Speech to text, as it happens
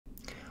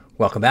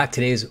Welcome back.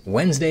 Today's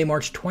Wednesday,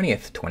 March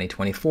 20th,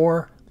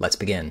 2024. Let's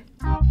begin.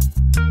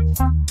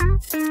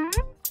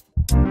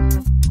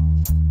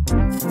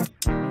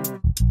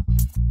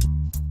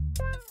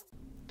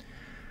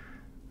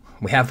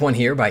 We have one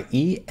here by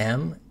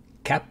E.M.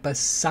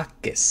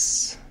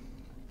 Kapasakis.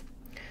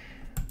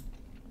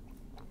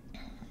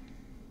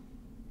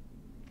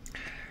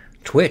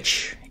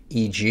 Twitch,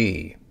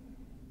 e.g.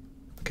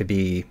 could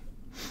be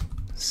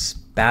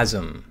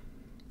spasm,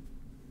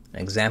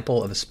 an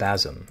example of a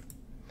spasm.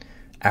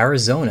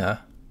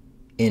 Arizona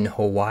in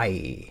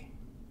Hawaii,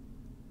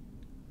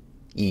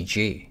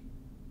 e.g.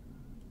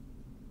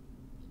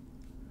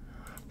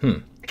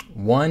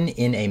 One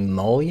in a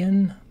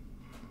mullion.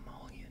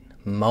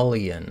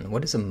 Mullion.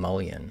 What is a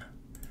mullion?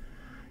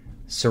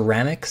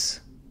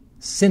 Ceramics,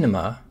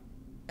 cinema,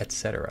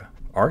 etc.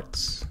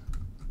 Arts.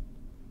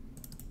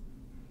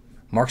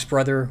 Mark's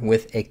brother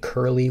with a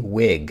curly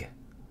wig.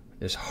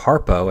 There's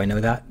Harpo. I know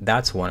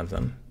that's one of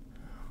them.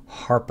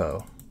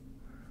 Harpo.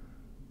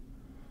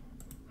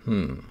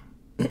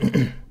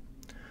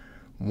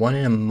 One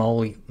in a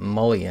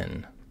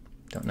mullion.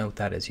 Don't know what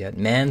that is yet.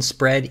 Man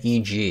spread,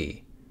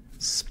 e.g.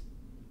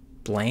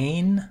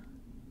 Splain?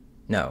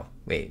 No,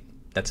 wait.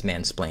 That's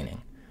mansplaining.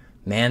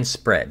 Man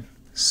spread.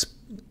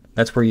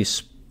 That's where you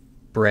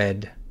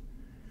spread.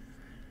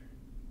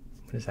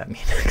 What does that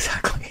mean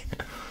exactly?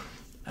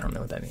 I don't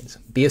know what that means.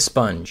 Be a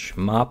sponge.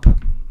 Mop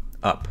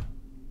up.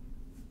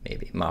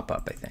 Maybe. Mop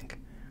up, I think.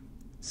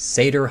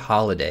 Seder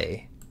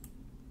holiday.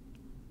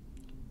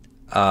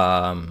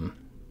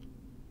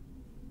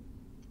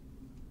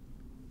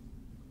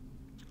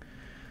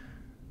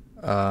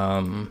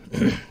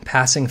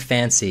 Passing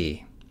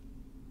fancy.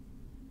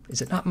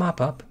 Is it not mop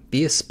up?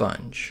 Be a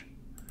sponge.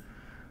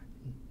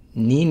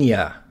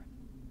 Nina.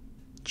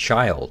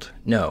 Child.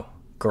 No.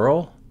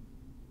 Girl.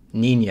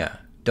 Nina.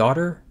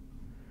 Daughter.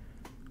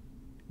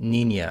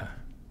 Nina.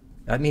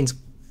 That means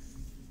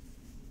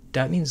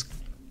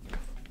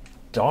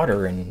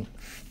daughter in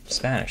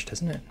Spanish,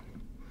 doesn't it?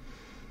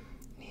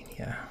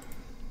 Nina.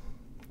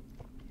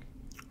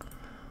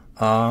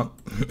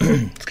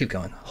 Let's keep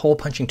going. Hole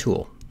punching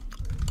tool.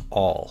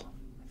 All.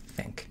 I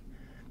think.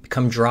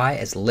 Become dry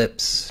as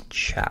lips.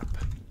 Chap.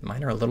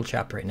 Mine are a little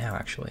chapped right now,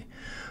 actually.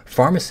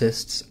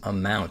 Pharmacist's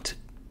amount.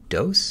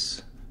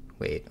 Dose?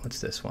 Wait, what's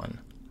this one?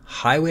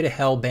 Highway to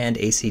Hell band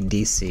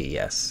AC/DC.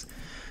 Yes.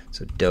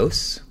 So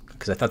dose,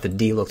 because I thought the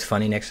D looked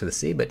funny next to the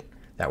C, but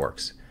that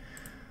works.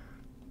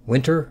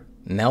 Winter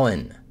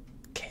melon.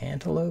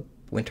 Cantaloupe?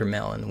 Winter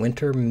melon.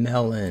 Winter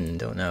melon.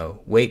 Don't know.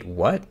 Wait,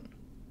 what?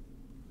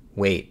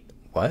 Wait,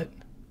 what?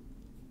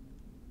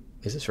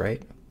 Is this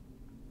right?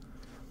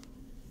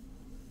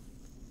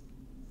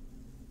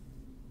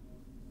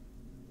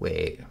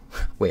 Wait,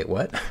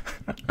 what?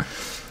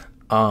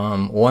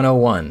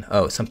 101.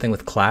 Oh, something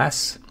with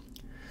class?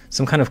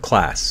 Some kind of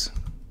class.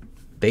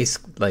 Base,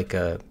 like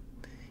a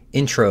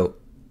intro.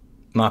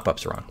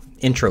 Mop-up's wrong.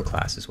 Intro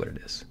class is what it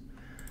is.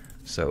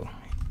 So,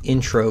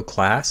 intro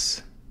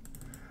class.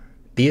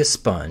 Be a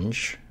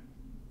sponge.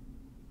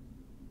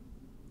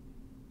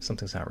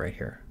 Something's not right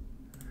here.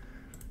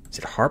 Is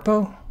it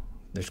Harpo?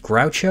 There's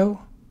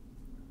Groucho?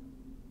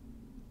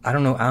 I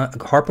don't know.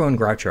 Harpo and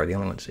Groucho are the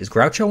only ones. Is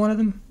Groucho one of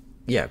them?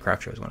 Yeah,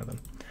 Groucho is one of them.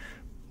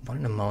 One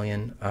in a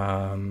million.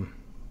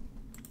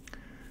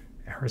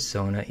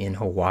 Arizona in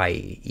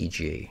Hawaii,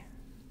 e.g.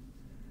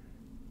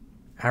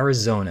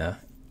 Arizona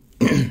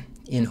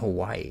in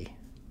Hawaii.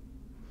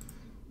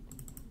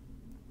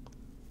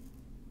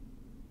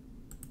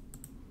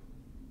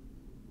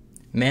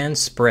 Man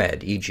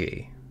spread,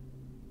 e.g.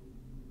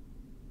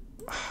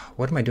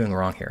 What am I doing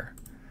wrong here?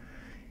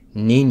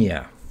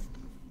 Nina.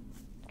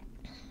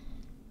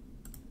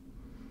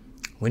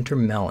 Winter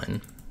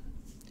melon.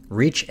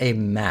 Reach a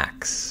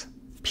max.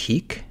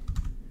 Peak.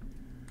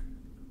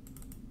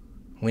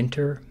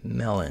 Winter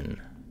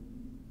melon.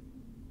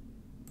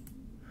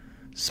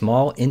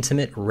 Small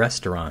intimate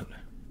restaurant.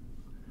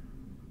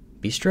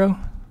 Bistro?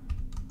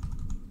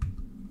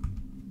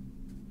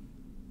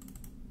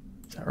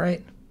 Is that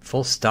right?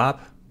 Full stop.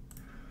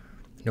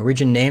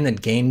 Norwegian name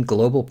that gained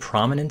global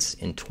prominence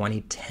in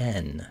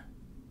 2010.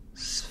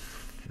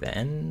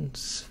 Sven?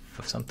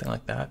 Something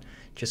like that.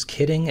 Just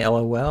kidding,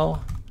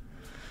 LOL.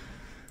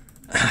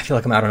 I feel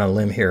like I'm out on a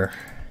limb here.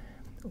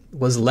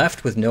 Was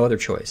left with no other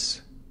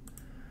choice.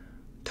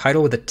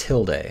 Title with a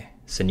tilde.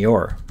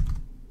 Senor.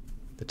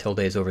 The tilde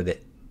is over the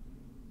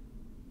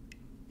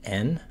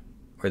N?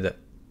 Or the...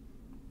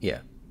 Yeah.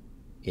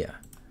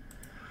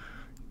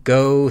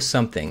 Go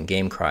something.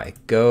 Game cry.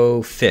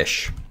 Go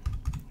fish.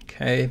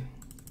 Okay.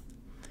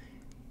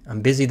 I'm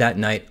busy that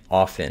night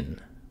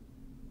often.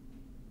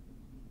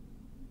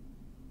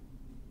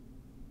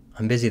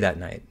 I'm busy that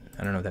night.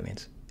 I don't know what that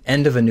means.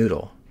 End of a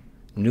noodle.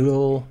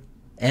 Noodle.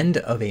 End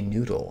of a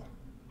noodle.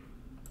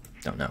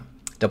 Don't know.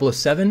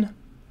 007.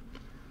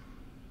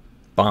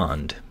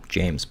 Bond.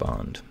 James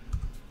Bond.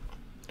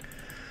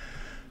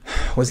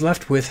 Was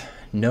left with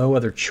no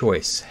other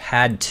choice.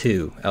 Had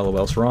to.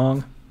 LOL's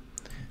wrong.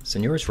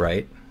 Senor's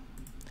right.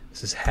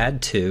 This is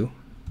had to.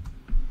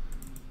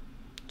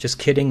 Just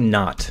kidding,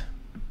 not.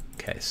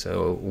 Okay,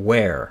 so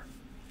where?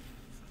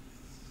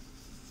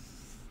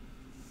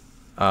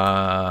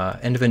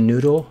 End of a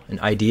noodle, an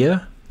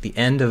idea? The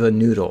end of a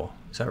noodle.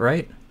 Is that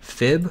right?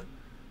 Fib?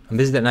 I'm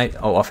busy that night.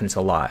 Oh, often it's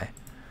a lie.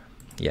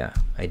 Yeah,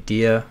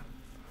 idea.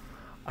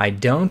 I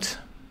don't.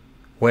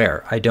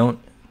 Where? I don't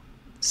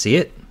see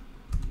it.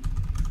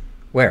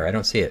 Where? I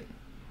don't see it.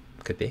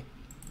 Could be.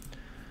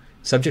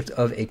 Subject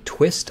of a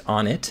twist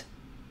on it.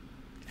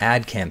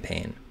 Ad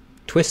campaign.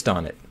 Twist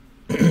on it.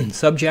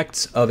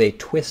 Subjects of a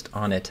twist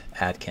on it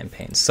ad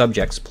campaign.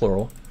 Subjects,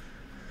 plural.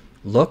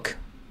 Look.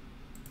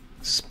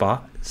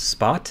 Spot.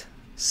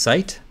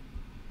 Sight.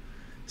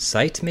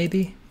 Sight,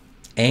 maybe.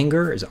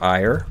 Anger is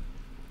ire.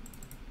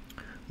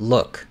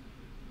 Look.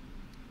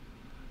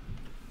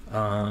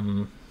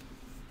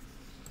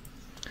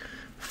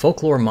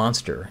 Folklore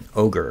monster,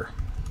 ogre.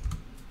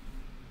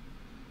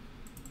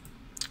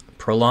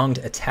 Prolonged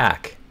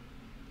attack.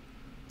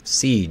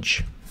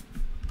 Siege.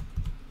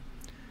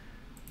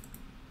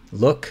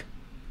 Look.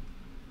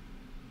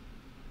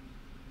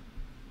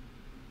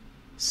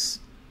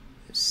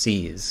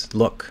 Seize.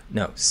 Look.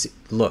 No.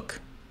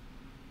 Look.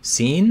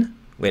 Seen?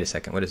 Wait a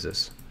second. What is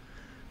this?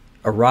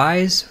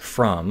 Arise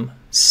from.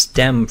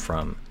 Stem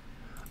from.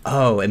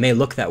 Oh, it may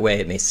look that way.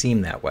 It may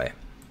seem that way.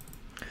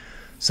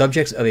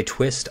 Subjects of a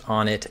twist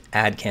on it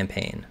ad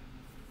campaign.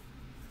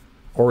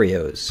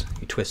 Oreos.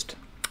 You twist.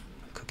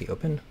 Cookie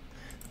open.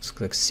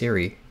 Looks like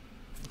Siri.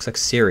 Looks like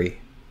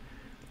Siri.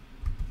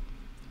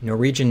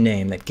 Norwegian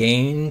name that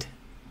gained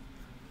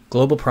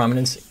global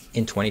prominence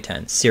in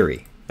 2010.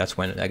 Siri. That's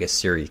when, I guess,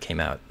 Siri came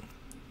out.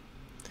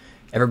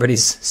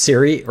 Everybody's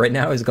Siri right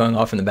now is going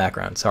off in the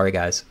background. Sorry,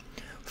 guys.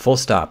 Full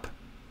stop.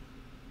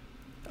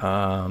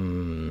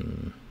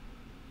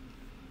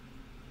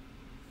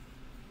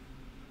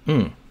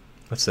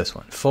 What's this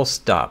one? Full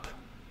stop.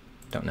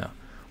 Don't know.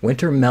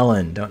 Winter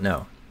melon. Don't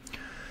know.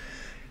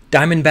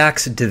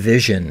 Diamondbacks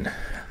division.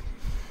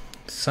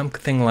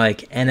 Something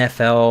like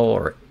NFL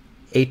or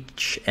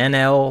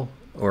HNL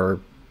or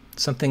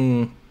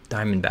something.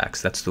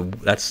 Diamondbacks.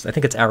 That's. I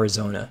think it's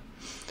Arizona.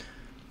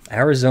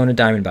 Arizona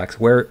Diamondbacks.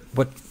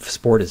 What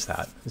sport is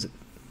that? Is it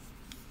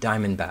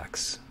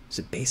Diamondbacks? Is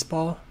it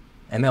baseball?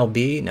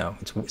 MLB? No,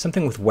 it's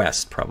something with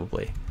West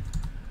probably.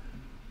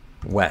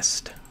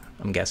 West,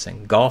 I'm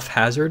guessing. Golf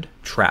hazard,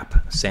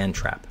 trap, sand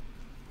trap.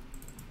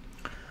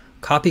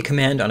 Copy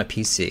command on a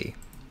PC.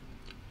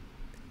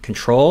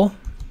 Control,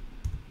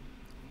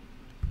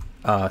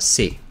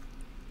 C.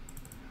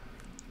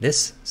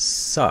 This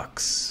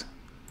sucks.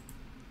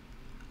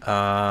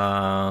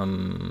 I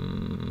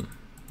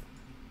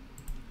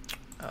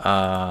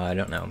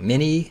don't know.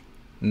 Mini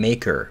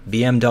maker.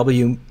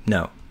 BMW.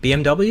 No.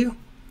 BMW?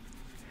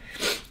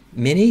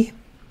 Mini?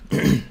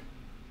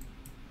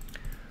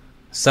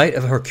 Sight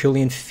of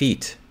Herculean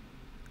feet.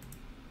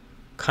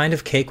 Kind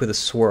of cake with a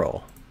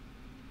swirl.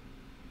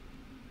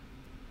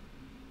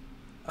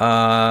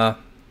 Kind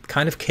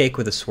of cake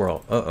with a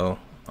swirl. Uh-oh.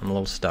 I'm a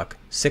little stuck.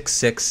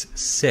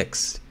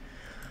 666.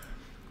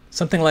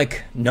 Something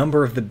like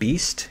number of the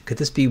beast. Could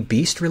this be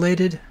beast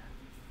related?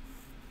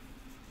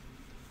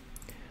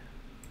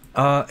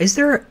 Is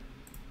there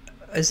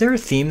a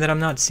theme that I'm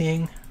not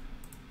seeing?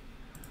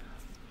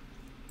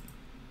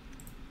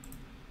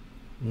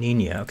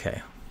 Nina,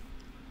 okay.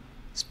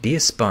 Let's be a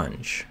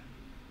sponge.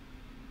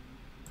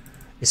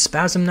 Is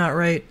spasm not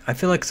right? I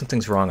feel like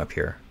something's wrong up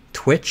here.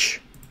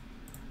 Twitch.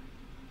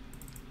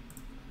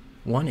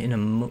 One in a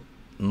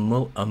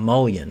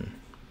mullion.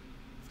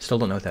 Still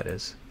don't know what that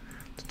is.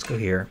 Let's go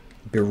here.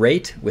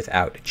 Berate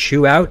without.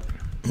 Chew out.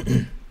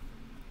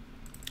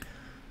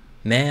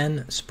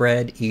 Man,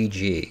 spread,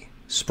 e.g.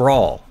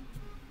 Sprawl.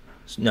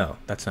 No,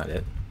 that's not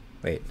it.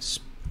 Wait.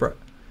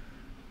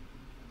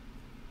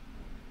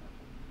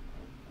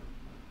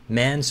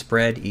 Man,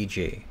 spread,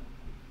 e.g.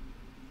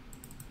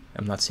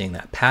 I'm not seeing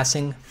that.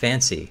 Passing,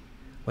 fancy.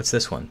 What's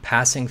this one?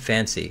 Passing,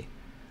 fancy.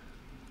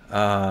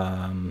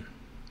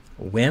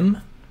 Whim.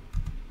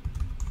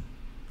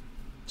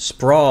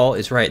 Sprawl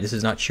is right. This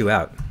is not chew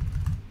out.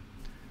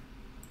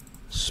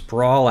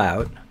 Sprawl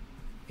out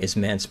is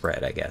man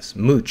spread, I guess.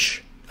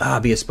 Mooch.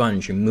 Be a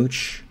sponge. You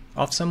mooch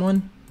off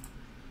someone?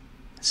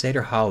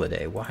 Seder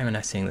holiday. Why am I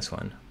not seeing this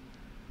one?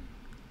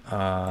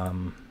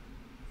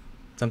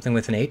 Something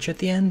with an H at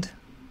the end?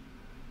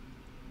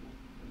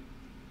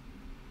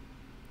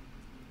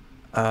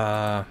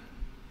 Oh,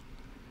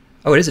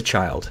 it is a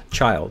child.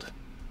 Child.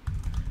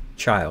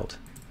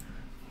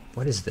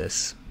 What is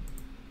this?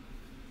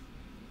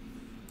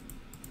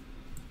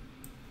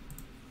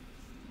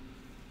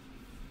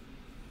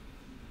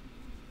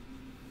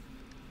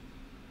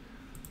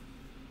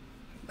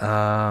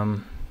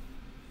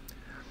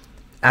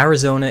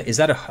 Arizona, is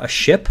that a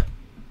ship?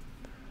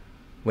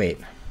 Wait.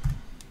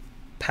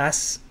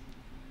 Passover.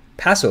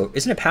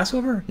 Isn't it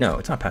Passover? No,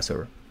 it's not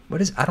Passover.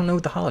 What is, I don't know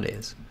what the holiday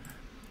is.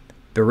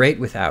 Berate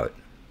without.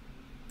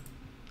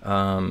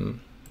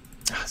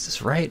 Is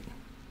this right?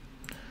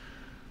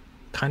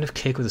 Kind of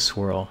cake with a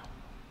swirl.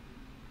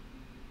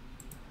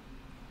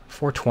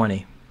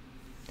 420.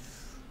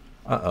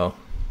 Uh-oh.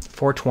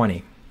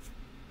 420.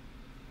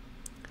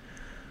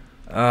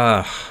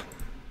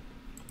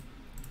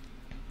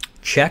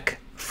 Czech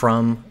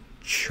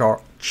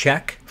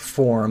Czech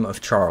form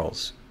of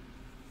Charles.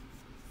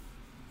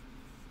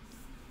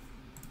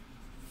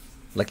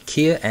 Like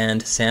Kia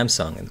and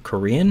Samsung. And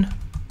Korean?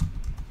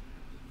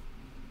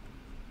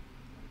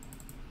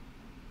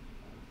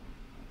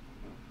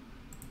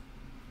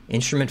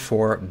 Instrument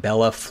for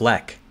Bella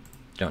Fleck.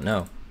 Don't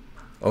know.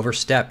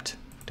 Overstepped.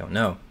 Don't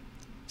know.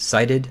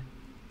 Cited.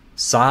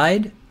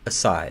 Side.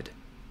 Aside.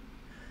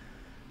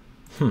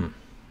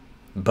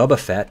 Boba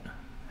Fett.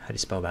 How do you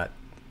spell that?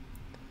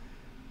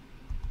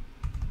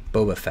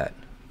 Boba Fett.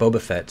 Boba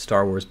Fett.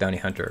 Star Wars bounty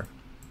hunter.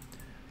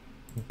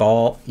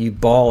 You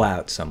ball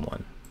out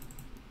someone.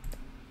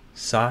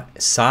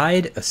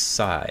 Side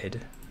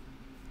aside.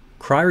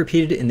 Cry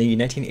repeated in the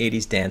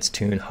 1980s dance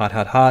tune Hot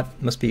Hot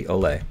Hot. Must be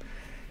Olé.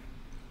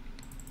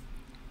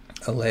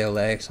 Olé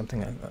Olé,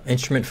 something.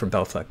 Instrument for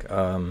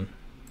Belfleck.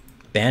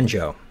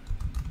 Banjo.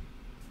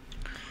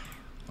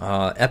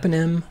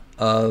 Eponym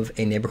of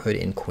a neighborhood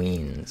in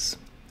Queens.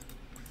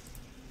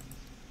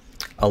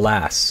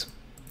 Alas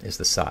is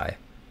the sigh.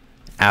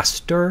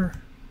 Astors.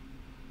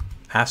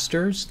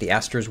 The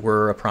Astors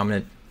were a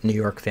prominent New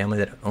York family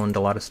that owned a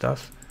lot of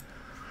stuff.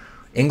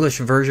 English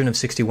version of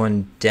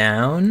 61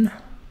 down.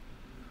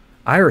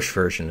 Irish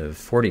version of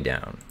 40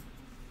 down.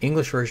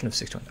 English version of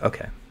 61.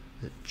 Okay.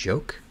 Is it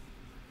joke?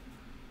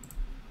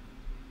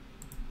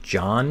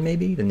 John,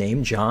 maybe? The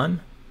name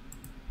John?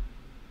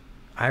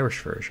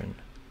 Irish version.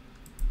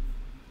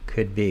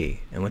 Could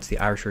be. And what's the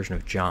Irish version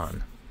of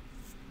John?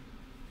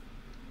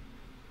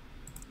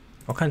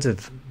 All kinds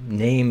of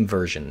name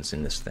versions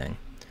in this thing.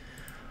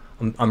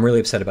 I'm really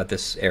upset about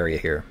this area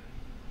here.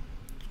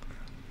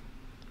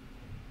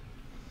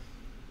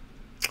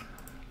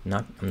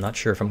 I'm not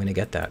sure if I'm going to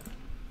get that.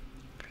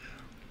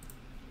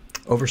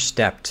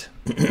 Overstepped.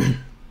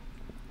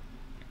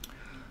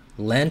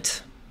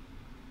 Lent.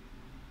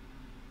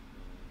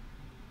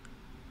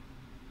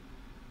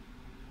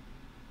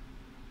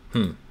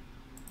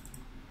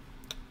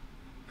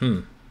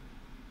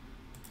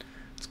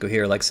 Let's go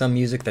here. Like some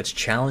music that's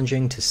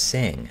challenging to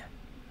sing.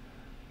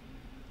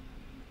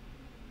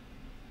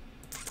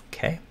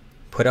 Okay.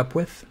 Put up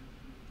with.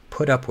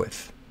 Put up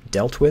with.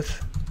 Dealt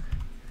with.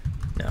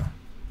 No.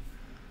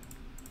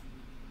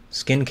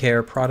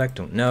 Skincare product.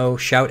 Don't know.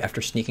 Shout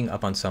after sneaking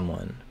up on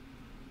someone.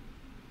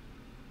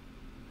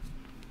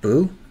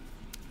 Boo.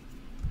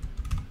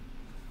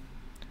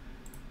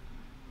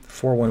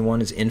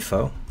 411 is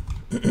info.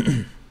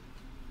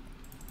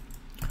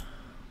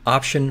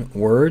 Option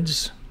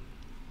words.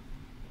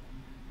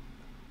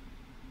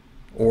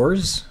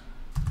 Ors.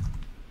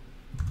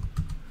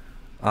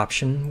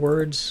 Option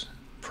words.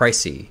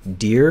 Pricey.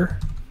 Dear.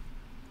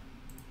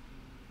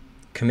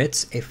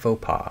 Commits a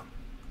faux pas.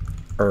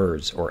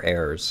 Ers or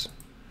heirs.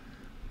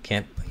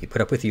 Can't you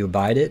put up with, you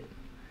abide it.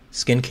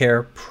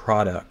 Skincare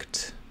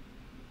product.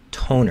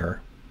 Toner.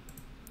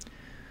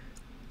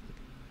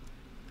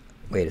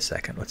 Wait a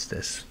second, what's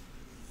this?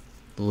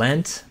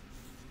 Lent.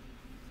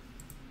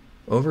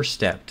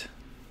 Overstepped.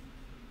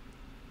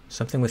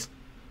 Something with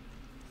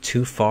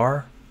too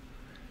far.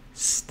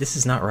 This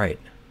is not right.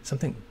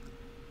 Something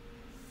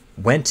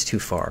went too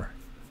far.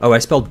 Oh, I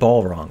spelled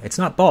ball wrong. It's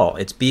not ball.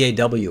 It's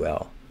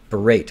B-A-W-L.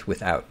 Berate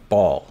without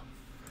ball.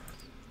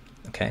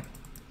 Okay,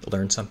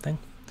 learn something.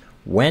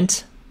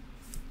 Went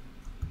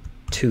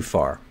too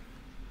far.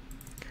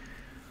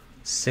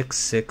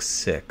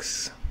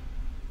 666.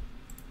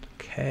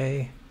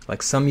 Okay,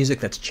 like some music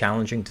that's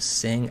challenging to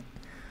sing.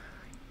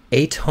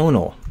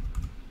 Atonal.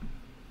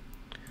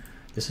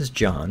 This is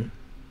John.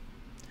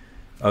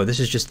 Oh, this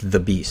is just the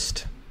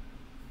beast.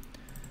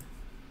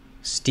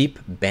 Steep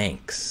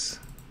banks.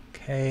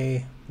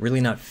 Okay,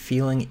 really not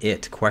feeling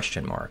it,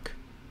 question mark.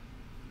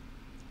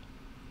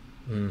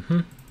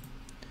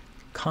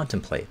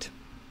 Contemplate.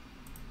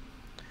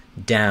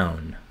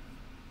 Down.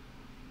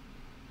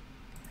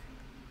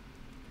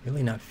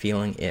 Really not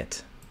feeling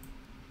it.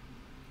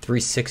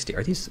 360.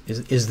 Are these,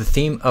 is the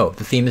theme? Oh,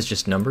 the theme is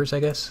just numbers,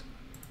 I guess.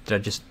 Did I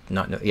just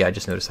not know? Yeah, I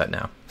just noticed that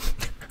now.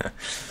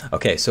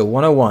 Okay, so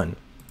 101,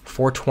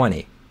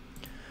 420.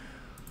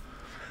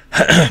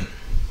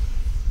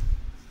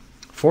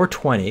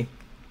 420.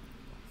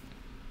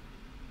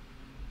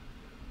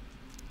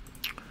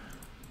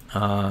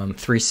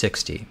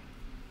 360.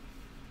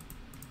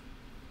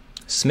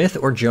 Smith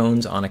or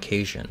Jones on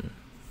occasion.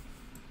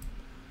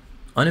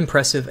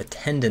 Unimpressive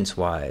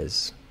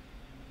attendance-wise.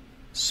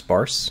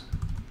 Sparse.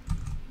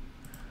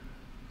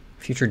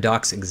 Future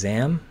Doc's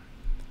exam.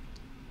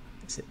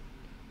 Is it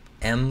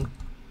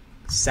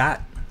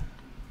MSAT?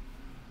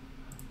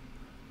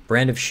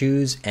 Brand of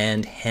shoes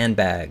and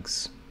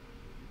handbags.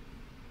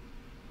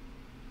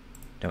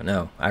 Don't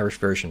know. Irish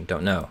version.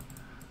 Don't know.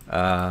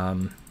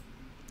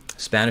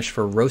 Spanish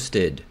for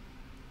roasted.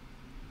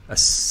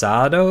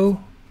 Asado?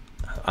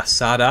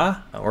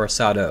 Asada or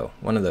asado?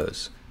 One of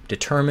those.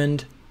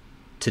 Determined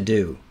to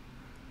do.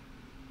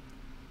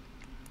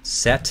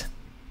 Set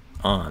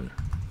on.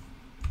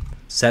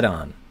 Set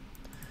on.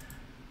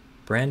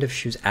 Brand of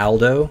shoes.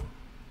 Aldo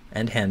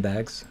and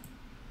handbags.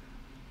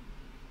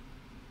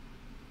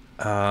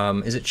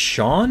 Is it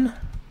Sean?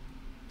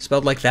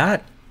 Spelled like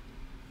that?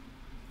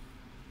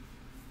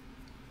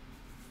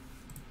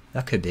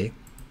 That could be.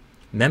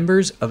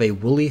 Members of a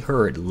woolly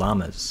herd,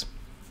 llamas.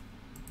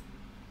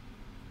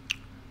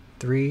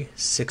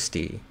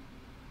 360.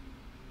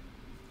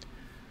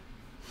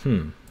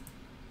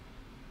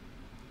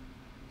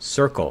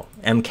 Circle.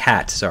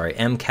 MCAT, sorry.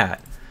 MCAT.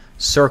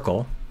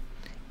 Circle.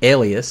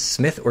 Alias.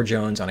 Smith or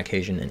Jones, on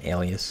occasion an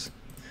alias.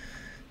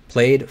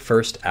 Played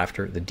first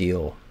after the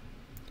deal.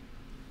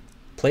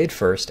 Played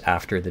first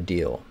after the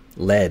deal.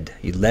 Led.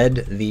 You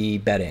led the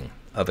betting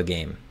of a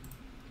game.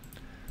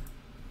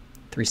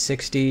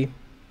 360.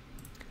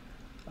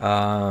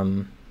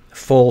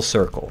 Full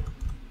circle.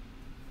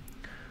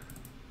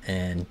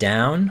 And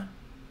down.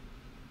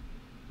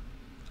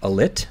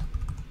 Alit.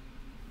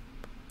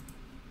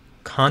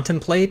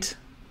 Contemplate.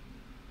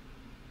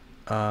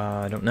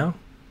 I don't know.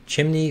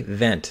 Chimney,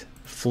 vent,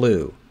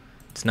 flue.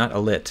 It's not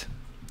alit.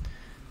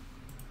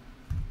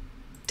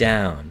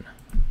 Down.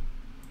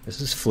 This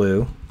is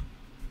flue.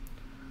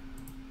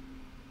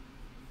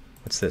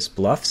 What's this?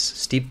 Bluffs?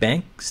 Steep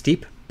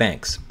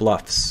banks.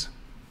 Bluffs.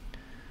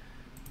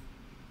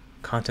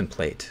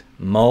 Contemplate.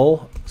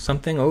 Mull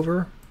something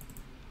over.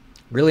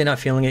 Really not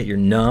feeling it. You're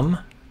numb.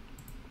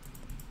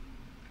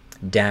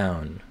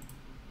 Down.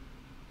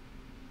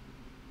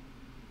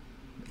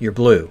 You're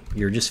blue.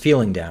 You're just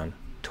feeling down.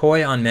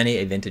 Toy on many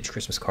a vintage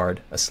Christmas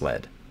card. A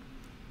sled.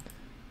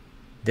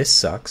 This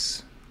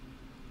sucks.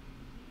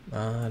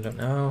 I don't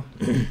know.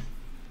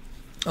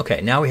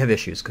 Okay, now we have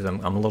issues because I'm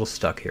a little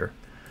stuck here.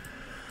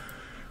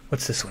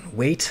 What's this one?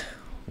 Wait,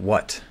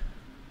 what?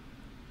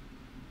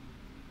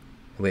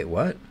 Wait,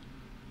 what?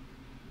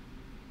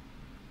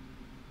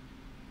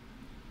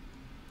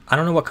 I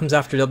don't know what comes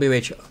after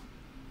WHO.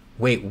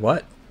 Wait,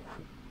 what?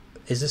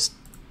 Is this...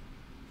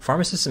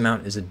 Pharmacist's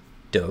amount is a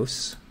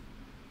dose.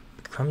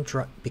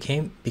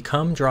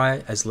 Become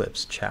dry as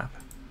lips, chap.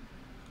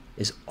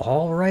 Is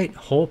all right.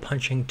 Hole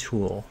punching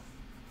tool.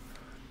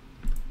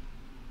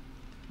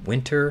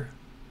 Winter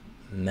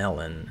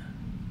melon.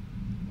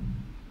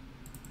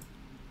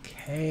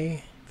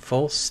 Okay.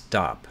 Full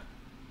stop.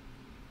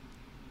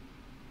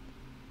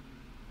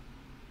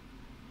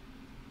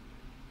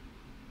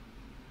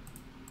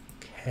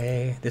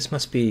 Okay. This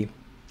must be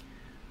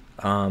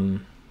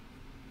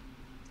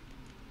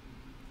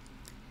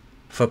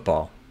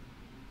football.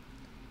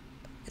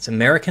 It's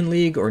American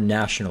League or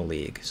National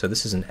League. So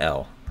this is an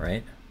L,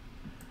 right?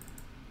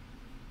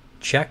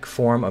 Czech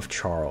form of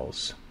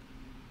Charles.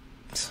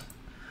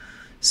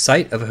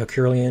 Site of a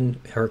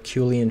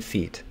Herculean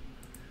feat.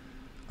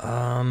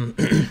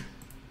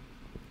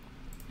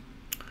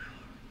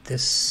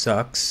 This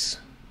sucks.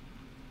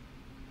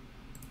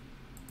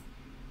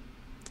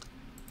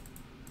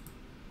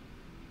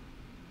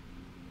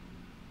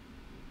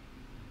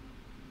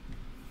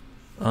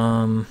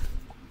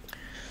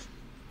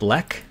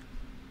 Bleck.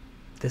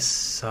 This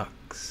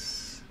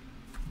sucks.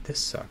 This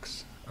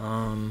sucks.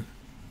 A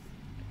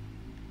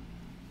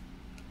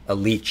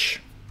leech.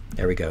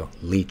 There we go.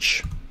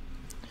 Leech.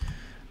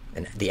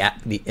 An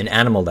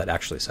animal that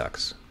actually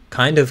sucks.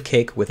 Kind of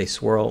cake with a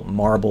swirl.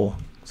 Marble.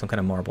 Some kind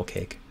of marble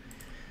cake.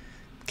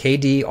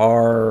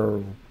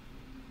 KDR.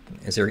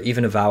 Is there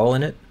even a vowel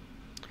in it?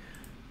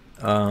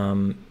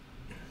 So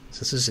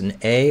this is an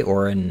A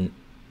or an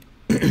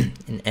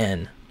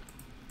N.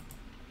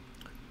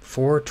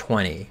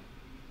 420.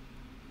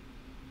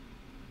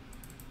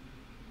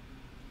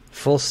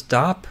 Full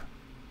stop.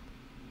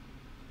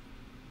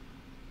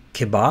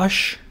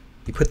 Kibosh.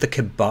 You put the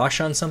kibosh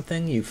on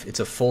something. It's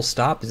a full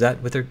stop. Is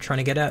that what they're trying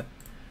to get at?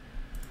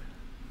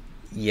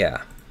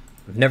 Yeah.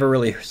 I've never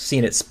really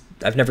seen it.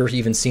 I've never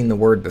even seen the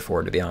word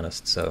before, to be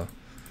honest. So,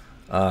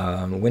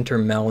 winter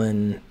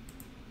melon.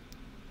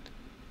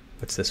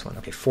 What's this one?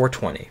 Okay,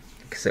 420.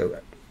 So,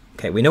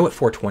 okay, we know what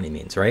 420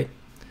 means, right?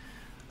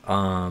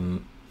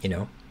 You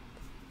know.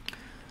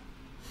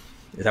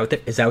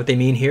 Is that what they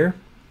mean here?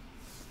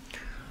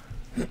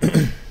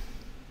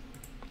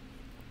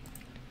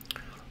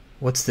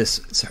 What's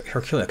this?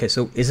 Hercules. Okay,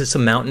 so is this a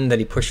mountain that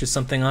he pushes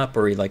something up,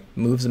 or he like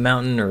moves a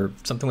mountain, or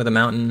something with a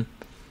mountain?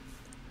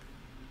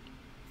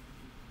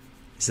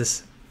 Is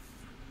this?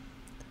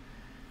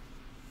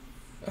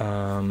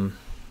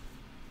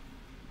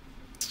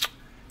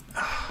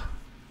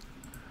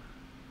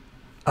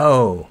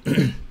 Oh,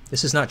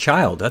 this is not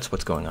child. That's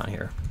what's going on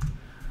here.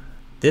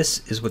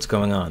 This is what's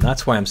going on.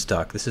 That's why I'm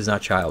stuck. This is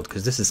not child,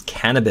 because this is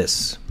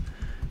cannabis.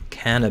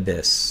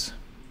 Cannabis.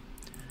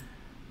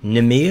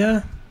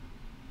 Nemea?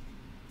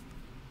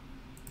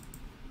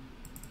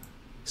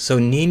 So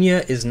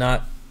Nina is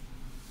not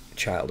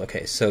child.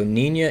 Okay, so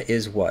Nina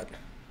is what?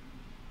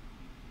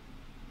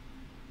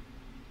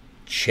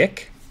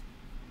 Chick?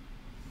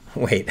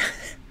 Wait.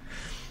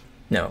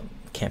 No,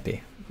 can't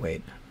be.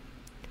 Wait.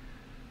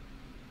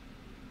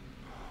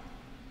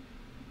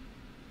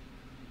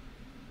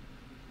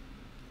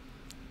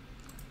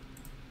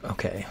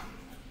 Okay.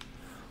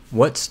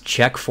 What's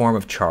Czech form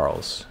of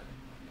Charles?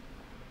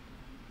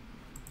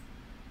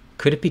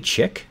 Could it be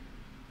chick?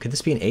 Could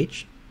this be an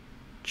H?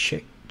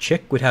 Chick.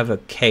 Chick would have a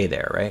K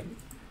there, right?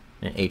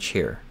 And an H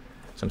here.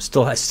 So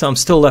I'm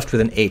still left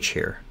with an H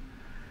here.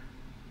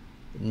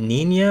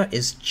 Nina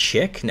is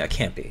chick? No, it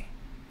can't be.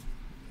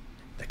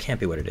 That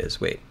can't be what it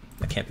is. Wait,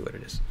 that can't be what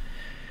it is.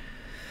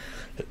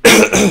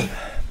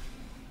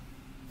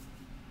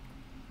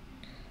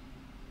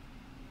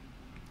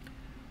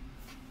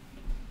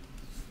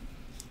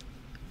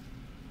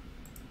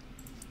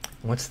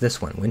 What's this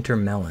one? Winter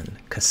melon.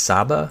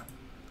 Casaba?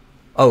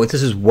 Oh,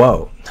 this is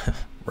whoa.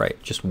 Right,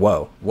 just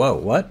whoa. Whoa,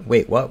 what?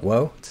 Wait, what?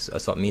 Whoa?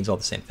 It means all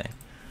the same thing.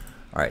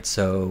 All right,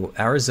 so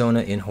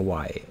Arizona in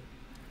Hawaii.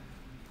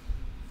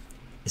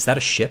 Is that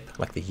a ship?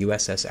 Like the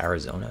USS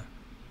Arizona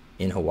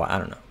in Hawaii? I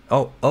don't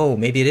know. Oh,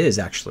 maybe it is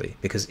actually.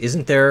 Because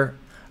isn't there...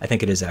 I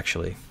think it is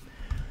actually.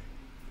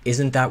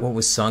 Isn't that what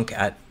was sunk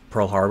at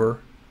Pearl Harbor?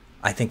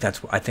 I think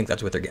that's what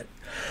they're getting.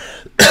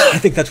 I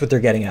think that's what they're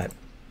getting at.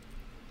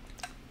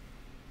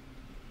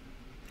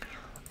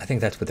 I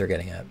think that's what they're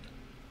getting at.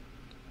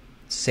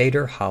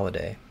 Seder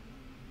holiday.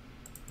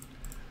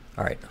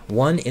 All right,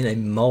 one in a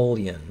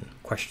mullion,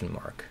 question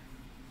mark.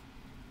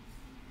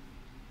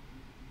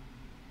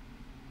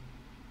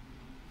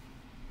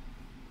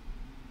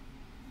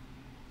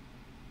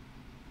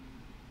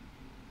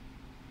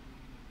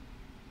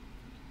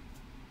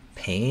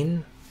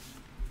 Pain?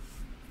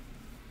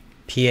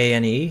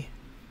 P-A-N-E?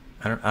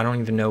 I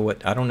don't even know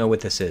what, I don't know what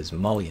this is.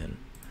 Mullion.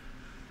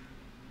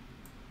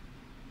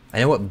 I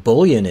know what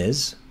bouillon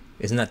is.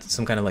 Isn't that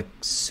some kind of like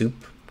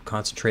soup?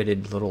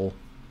 Concentrated little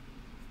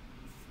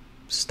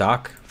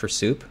stock for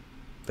soup?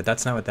 But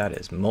that's not what that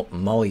is.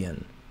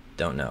 Mullion.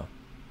 Don't know.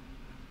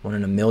 One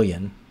in a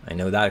million. I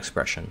know that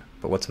expression.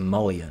 But what's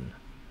mullion?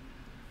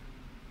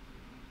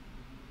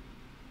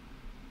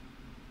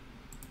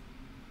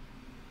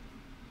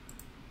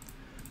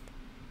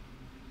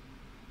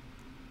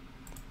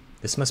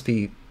 This must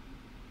be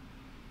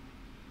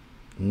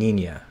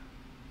Nina.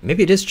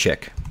 Maybe it is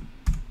chick.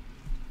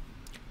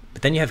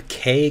 But then you have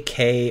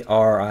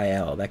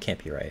K-K-R-I-L. That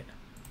can't be right.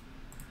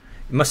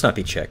 It must not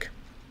be chick.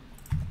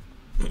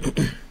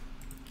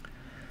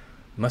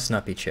 Must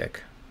not be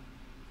chick.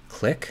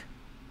 Click?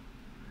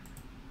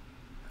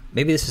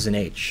 Maybe this is an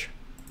H.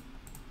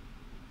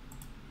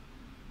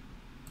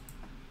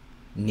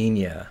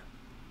 Nina.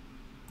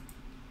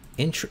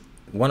 Intro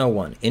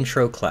 101.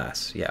 Intro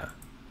class. Yeah.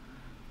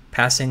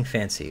 Passing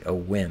fancy. A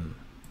whim.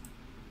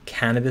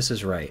 Cannabis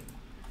is right.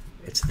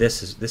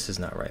 This is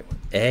not right.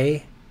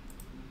 A.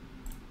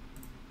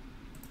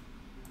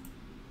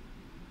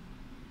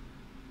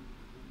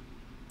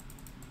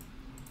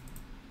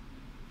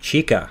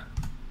 Chica.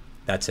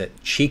 That's it.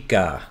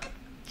 Chica.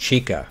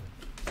 Chica.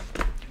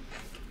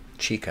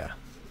 Chica.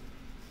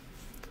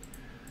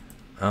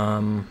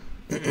 Now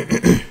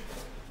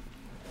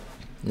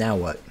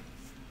what?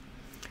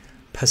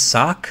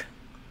 Pesach?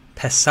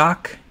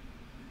 Pesach?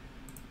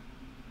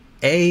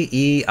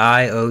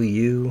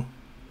 A-E-I-O-U.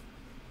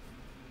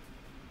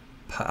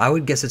 I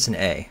would guess it's an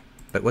A.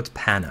 But what's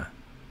Pana?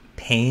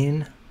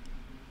 Pain?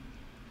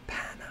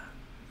 Pana.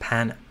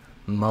 Pana.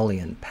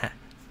 Mullion.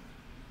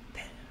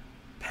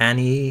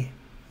 Panny.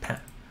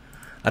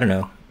 I don't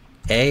know.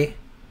 A.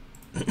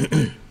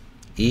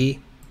 E.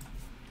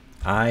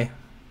 I.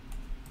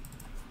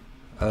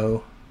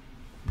 O.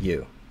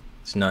 U.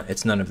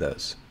 It's none of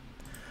those.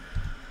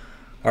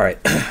 All right.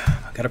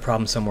 I got a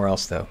problem somewhere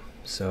else though.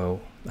 So,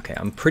 okay,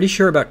 I'm pretty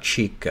sure about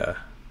chica.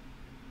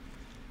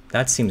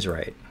 That seems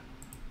right.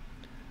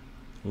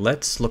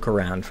 Let's look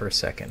around for a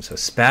second. So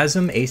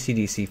spasm,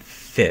 AC/DC,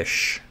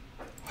 fish,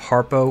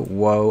 harpo,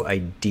 woe,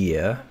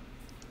 idea.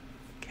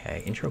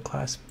 Okay, intro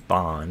class,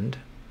 bond.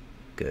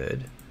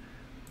 Good.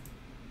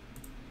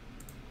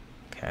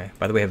 Okay,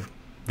 by the way, I have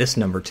this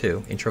number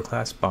too. Intro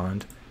class,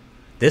 bond.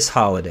 This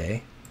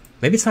holiday.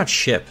 Maybe it's not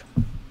ship.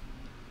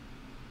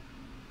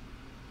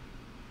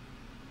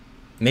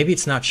 Maybe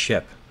it's not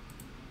ship.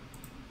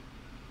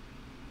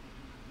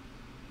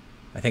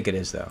 I think it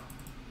is though.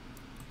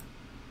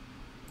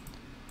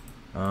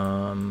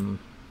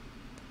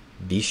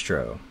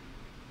 Bistro.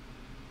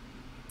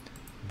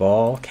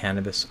 Ball,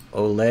 cannabis,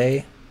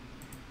 ole,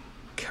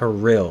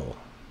 Kirill.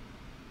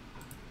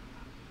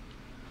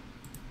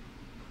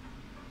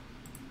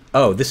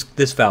 Oh,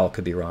 this vowel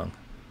could be wrong.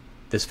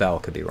 This vowel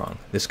could be wrong.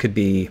 This could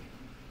be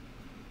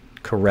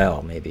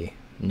Corel, maybe.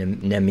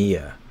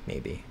 Nemia,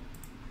 maybe.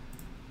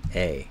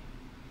 A.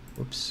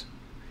 Whoops.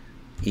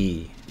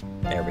 E.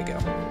 There we go.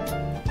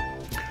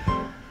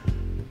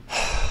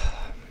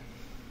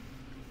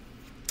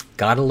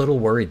 Got a little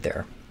worried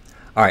there.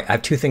 All right, I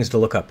have two things to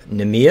look up.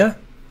 Nemia,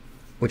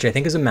 which I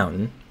think is a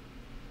mountain,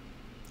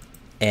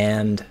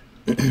 and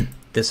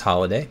this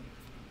holiday,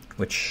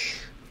 which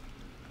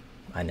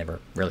I never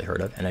really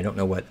heard of, and I don't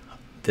know what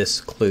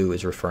this clue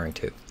is referring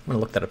to. I'm going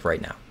to look that up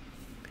right now.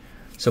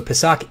 So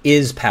Pesach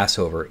is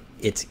Passover.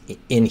 It's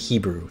in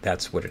Hebrew.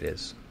 That's what it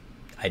is.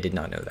 I did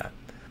not know that.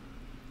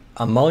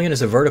 A mullion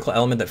is a vertical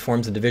element that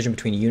forms the division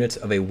between units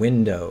of a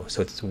window.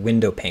 So it's a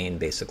window pane,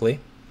 basically.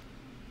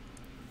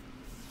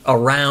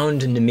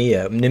 around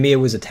Nemea. Nemea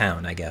was a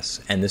town, I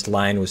guess, and this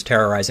lion was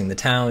terrorizing the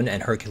town,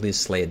 and Hercules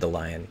slayed the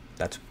lion.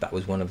 That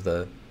was one of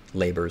the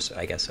labors,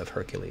 I guess, of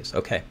Hercules.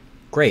 Okay,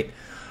 great.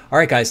 All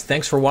right, guys,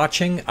 thanks for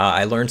watching.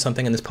 I learned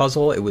something in this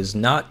puzzle. It was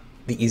not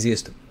the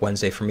easiest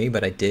Wednesday for me,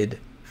 but I did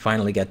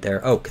finally get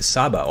there. Oh,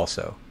 cassava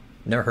also.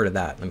 Never heard of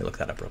that. Let me look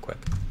that up real quick.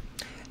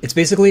 It's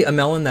basically a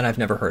melon that I've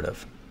never heard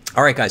of.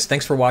 All right, guys,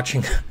 thanks for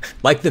watching.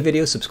 Like the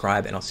video,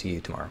 subscribe, and I'll see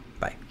you tomorrow.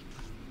 Bye.